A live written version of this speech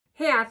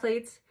Hey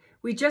athletes,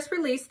 we just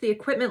released the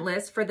equipment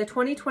list for the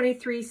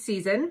 2023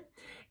 season,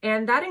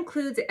 and that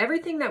includes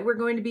everything that we're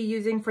going to be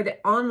using for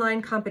the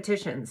online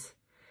competitions.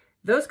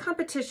 Those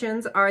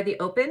competitions are the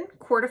Open,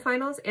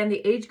 quarterfinals, and the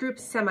age group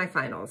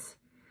semifinals.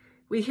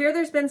 We hear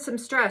there's been some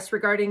stress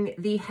regarding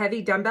the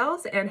heavy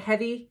dumbbells and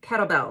heavy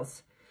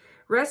kettlebells.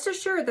 Rest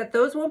assured that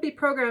those won't be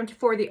programmed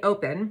for the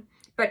Open,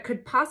 but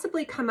could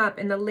possibly come up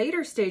in the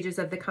later stages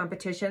of the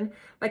competition,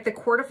 like the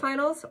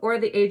quarterfinals or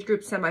the age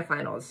group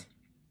semifinals.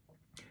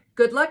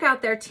 Good luck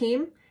out there,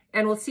 team,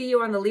 and we'll see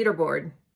you on the leaderboard.